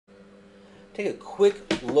Take a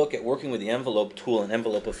quick look at working with the envelope tool and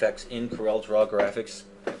envelope effects in CorelDRAW Graphics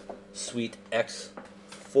Suite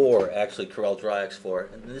X4, actually CorelDRAW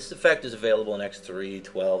X4. And this effect is available in X3,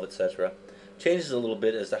 12, etc. Changes a little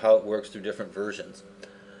bit as to how it works through different versions.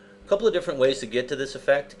 A couple of different ways to get to this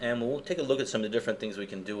effect, and we'll take a look at some of the different things we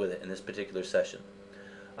can do with it in this particular session.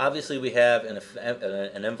 Obviously we have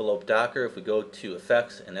an envelope docker. If we go to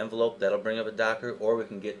Effects and Envelope, that'll bring up a docker, or we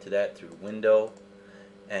can get to that through Window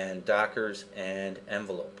and Dockers and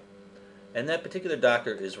Envelope. And that particular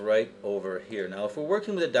docker is right over here. Now if we're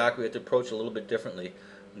working with a docker, we have to approach it a little bit differently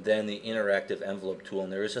than the interactive envelope tool,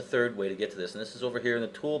 and there is a third way to get to this, and this is over here in the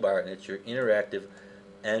toolbar, and it's your interactive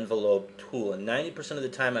envelope tool. And 90% of the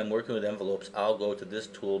time I'm working with envelopes, I'll go to this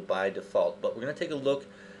tool by default, but we're going to take a look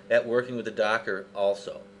at working with the docker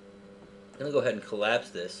also. I'm going to go ahead and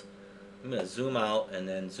collapse this. I'm going to zoom out and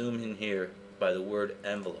then zoom in here by the word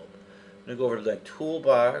envelope. I'm going to go over to the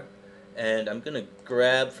toolbar, and I'm going to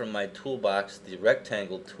grab from my toolbox the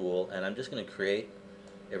rectangle tool, and I'm just going to create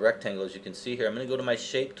a rectangle. As you can see here, I'm going to go to my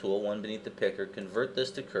shape tool, one beneath the picker, convert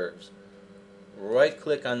this to curves, right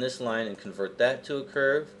click on this line and convert that to a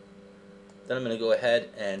curve. Then I'm going to go ahead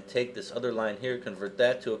and take this other line here, convert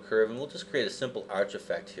that to a curve, and we'll just create a simple arch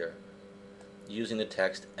effect here using the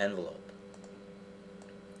text envelope.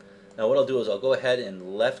 Now what I'll do is I'll go ahead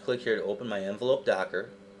and left click here to open my envelope docker,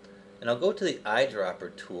 and I'll go to the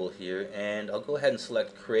eyedropper tool here, and I'll go ahead and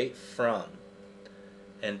select create from.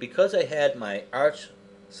 And because I had my arch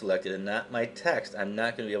selected and not my text, I'm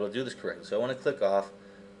not going to be able to do this correctly. So I want to click off,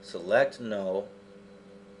 select no,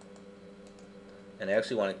 and I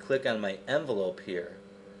actually want to click on my envelope here,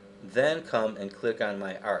 then come and click on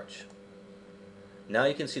my arch. Now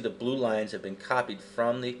you can see the blue lines have been copied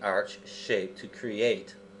from the arch shape to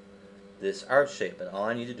create this arch shape, and all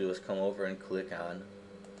I need to do is come over and click on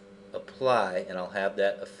apply, and I'll have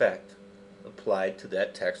that effect applied to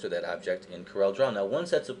that text or that object in CorelDRAW. Now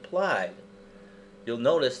once that's applied, you'll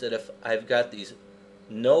notice that if I've got these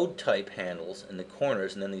node type handles in the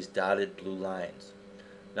corners and then these dotted blue lines.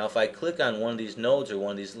 Now if I click on one of these nodes or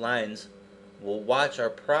one of these lines, we'll watch our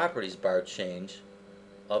properties bar change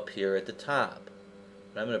up here at the top.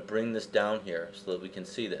 And I'm going to bring this down here so that we can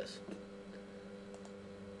see this.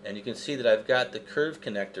 And you can see that I've got the curve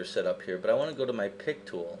connector set up here, but I want to go to my pick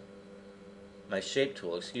tool, my shape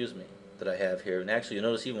tool, excuse me, that I have here. And actually you'll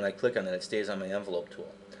notice even when I click on that, it stays on my envelope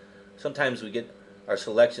tool. Sometimes we get our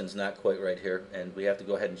selections not quite right here, and we have to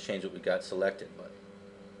go ahead and change what we got selected. But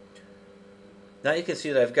now you can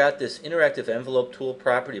see that I've got this interactive envelope tool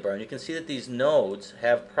property bar, and you can see that these nodes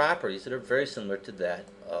have properties that are very similar to that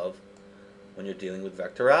of when you're dealing with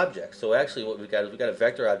vector objects. So actually what we've got is we've got a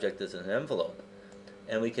vector object that's an envelope,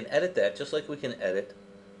 and we can edit that just like we can edit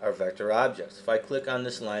our vector objects. If I click on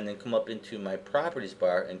this line, then come up into my properties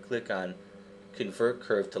bar and click on convert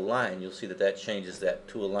curve to line, you'll see that that changes that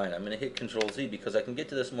to a line. I'm going to hit Control Z because I can get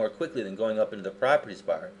to this more quickly than going up into the properties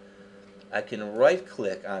bar. I can right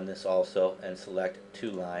click on this also and select to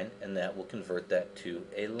line, and that will convert that to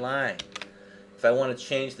a line. If I want to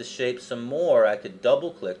change the shape some more, I could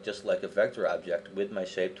double click just like a vector object with my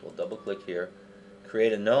shape tool. Double click here,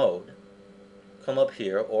 create a node, come up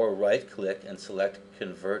here, or right click and select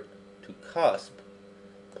convert to cusp.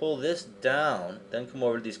 Pull this down, then come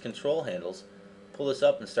over to these control handles, pull this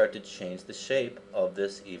up and start to change the shape of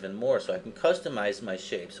this even more. So I can customize my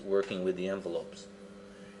shapes working with the envelopes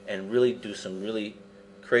and really do some really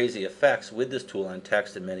crazy effects with this tool on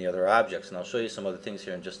text and many other objects. And I'll show you some other things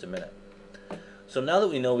here in just a minute. So now that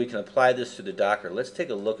we know we can apply this to the docker, let's take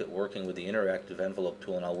a look at working with the interactive envelope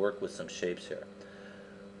tool, and I'll work with some shapes here.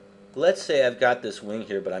 Let's say I've got this wing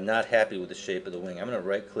here, but I'm not happy with the shape of the wing. I'm going to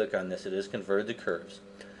right click on this. It is converted to curves.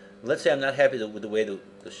 Let's say I'm not happy with the way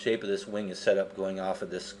the shape of this wing is set up going off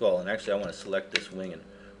of this skull, and actually I want to select this wing and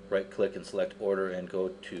right click and select order and go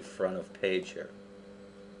to front of page here.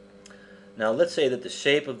 Now let's say that the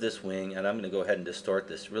shape of this wing, and I'm going to go ahead and distort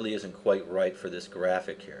this, really isn't quite right for this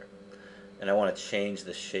graphic here, and I want to change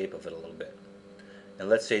the shape of it a little bit. And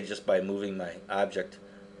let's say just by moving my object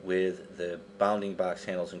with the bounding box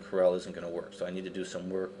handles in Corel isn't going to work, so I need to do some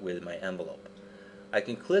work with my envelope. I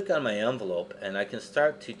can click on my envelope and I can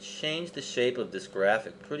start to change the shape of this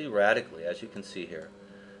graphic pretty radically, as you can see here,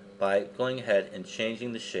 by going ahead and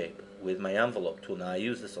changing the shape with my envelope tool. Now I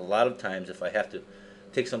use this a lot of times if I have to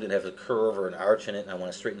take something that has a curve or an arch in it and I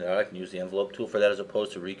want to straighten it out. I can use the envelope tool for that as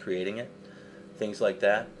opposed to recreating it, things like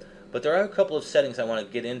that. But there are a couple of settings I want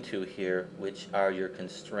to get into here, which are your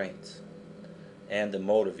constraints and the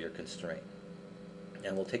mode of your constraint.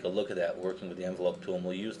 And we'll take a look at that working with the envelope tool, and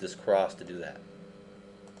we'll use this cross to do that.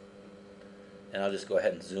 And I'll just go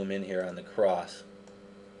ahead and zoom in here on the cross.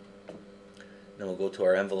 Then we'll go to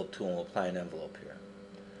our envelope tool and we'll apply an envelope here.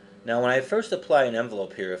 Now when I first apply an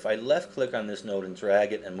envelope here, if I left click on this node and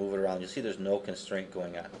drag it and move it around, you'll see there's no constraint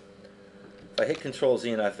going on. If I hit Control Z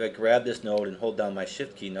and if I grab this node and hold down my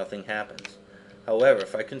Shift key, nothing happens. However,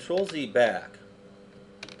 if I Control Z back,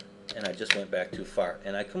 and I just went back too far,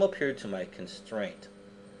 and I come up here to my constraint,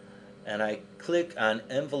 and I click on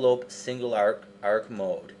envelope single arc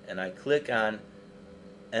mode, and I click on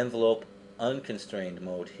envelope unconstrained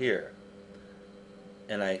mode here,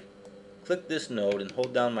 and I click this node and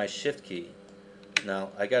hold down my Shift key. Now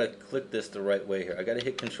I gotta click this the right way here. I gotta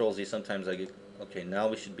hit Control Z. Sometimes I get, okay, now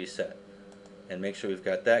we should be set, and make sure we've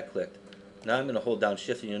got that clicked. Now I'm going to hold down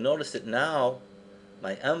Shift, and you'll notice that now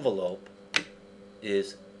my envelope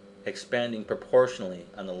is expanding proportionally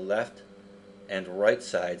on the left and right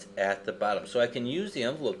sides at the bottom. So I can use the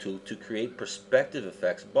envelope tool to create perspective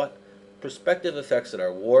effects, but perspective effects that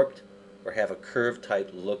are warped or have a curved type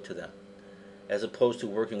look to them, as opposed to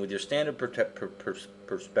working with your standard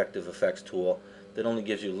perspective effects tool that only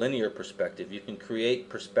gives you linear perspective. You can create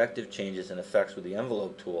perspective changes and effects with the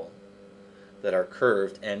envelope tool that are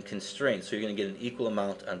curved and constrained, so you're going to get an equal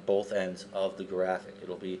amount on both ends of the graphic.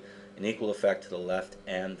 It'll be an equal effect to the left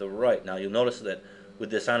and the right. Now you'll notice that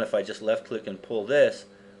with this on, if I just left click and pull this,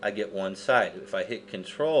 I get one side. If I hit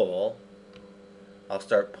Control, I'll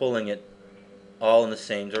start pulling it all in the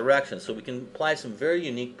same direction. So we can apply some very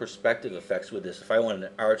unique perspective effects with this. If I wanted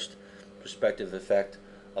an arched perspective effect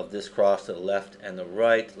of this cross to the left and the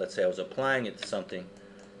right, let's say I was applying it to something,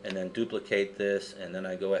 and then duplicate this, and then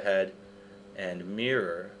I go ahead and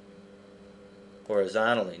mirror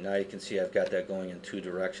horizontally. Now you can see I've got that going in two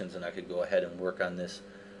directions, and I could go ahead and work on this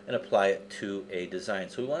and apply it to a design.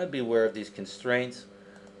 So we want to be aware of these constraints.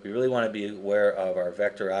 We really want to be aware of our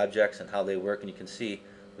vector objects and how they work, and you can see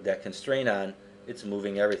with that constraint on, it's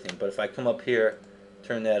moving everything. But if I come up here,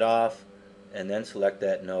 turn that off, and then select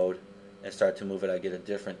that node and start to move it, I get a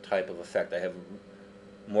different type of effect. I have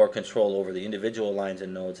more control over the individual lines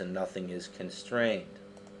and nodes, and nothing is constrained.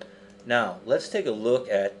 Now let's take a look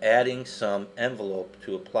at adding some envelope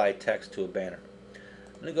to apply text to a banner.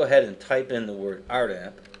 I'm going to go ahead and type in the word art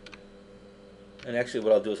app, and actually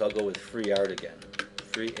what I'll do is I'll go with free art again,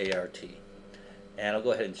 free A-R-T, and I'll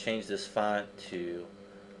go ahead and change this font to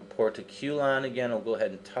Porticulon again. I'll go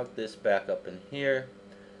ahead and tuck this back up in here,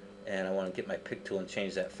 and I want to get my pick tool and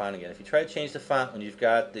change that font again. If you try to change the font when you've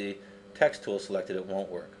got the text tool selected, it won't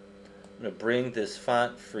work. I'm going to bring this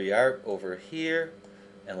font free art over here,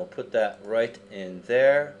 and we'll put that right in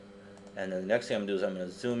there, and then the next thing I'm going to do is I'm going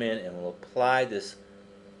to zoom in and we'll apply this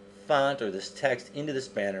font or this text into this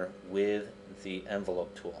banner with the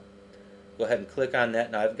envelope tool. Go ahead and click on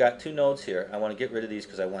that. Now I've got two nodes here. I want to get rid of these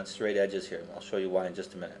because I want straight edges here. I'll show you why in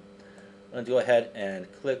just a minute. I'm going to go ahead and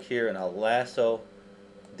click here, and I'll lasso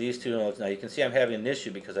these two nodes. Now you can see I'm having an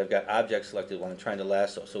issue because I've got objects selected when I'm trying to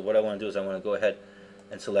lasso. So what I want to do is I want to go ahead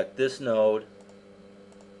and select this node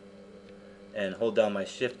and hold down my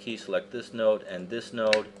Shift key, select this node, and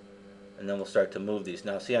then we'll start to move these.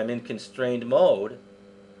 Now see, I'm in constrained mode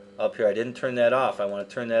up here. I didn't turn that off. I want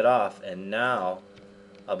to turn that off, and now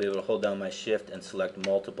I'll be able to hold down my Shift and select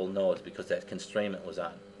multiple nodes because that constrainment was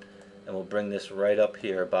on. And we'll bring this right up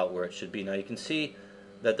here about where it should be. Now you can see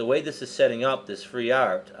that the way this is setting up, this free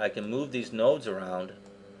art, I can move these nodes around,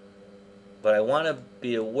 but I want to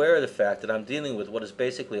be aware of the fact that I'm dealing with what is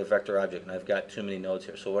basically a vector object, and I've got too many nodes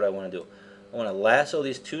here. So what I want to do, I want to lasso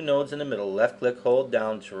these two nodes in the middle, left click, hold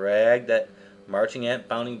down, drag that marching ant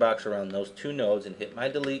bounding box around those two nodes and hit my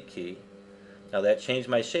delete key. Now that changed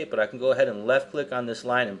my shape, but I can go ahead and left click on this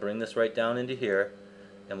line and bring this right down into here,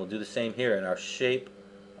 and we'll do the same here, and our shape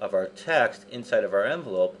of our text inside of our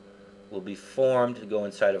envelope will be formed to go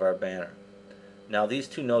inside of our banner. Now these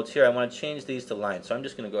two nodes here, I want to change these to lines, so I'm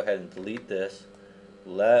just going to go ahead and delete this,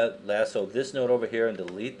 lasso this node over here and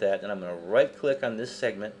delete that, and I'm going to right click on this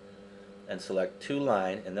segment and select to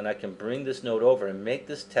line, and then I can bring this node over and make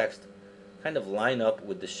this text kind of line up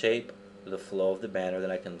with the shape of the flow of the banner.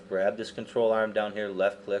 Then I can grab this control arm down here,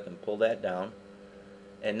 left click, and pull that down,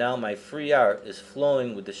 and now my free art is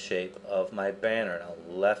flowing with the shape of my banner. Now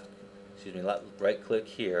right click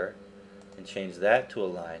here and change that to a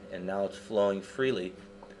line, and now it's flowing freely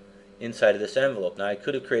inside of this envelope. Now I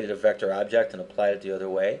could have created a vector object and applied it the other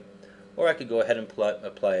way, or I could go ahead and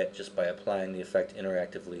apply it just by applying the effect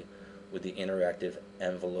interactively with the interactive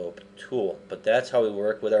envelope tool. But that's how we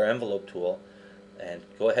work with our envelope tool, and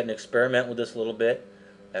go ahead and experiment with this a little bit.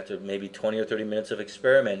 After maybe 20 or 30 minutes of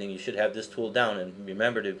experimenting, you should have this tool down, and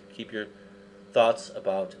remember to keep your thoughts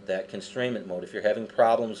about that constrainment mode. If you're having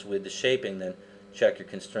problems with the shaping, then check your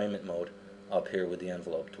constrainment mode up here with the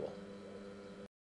envelope tool.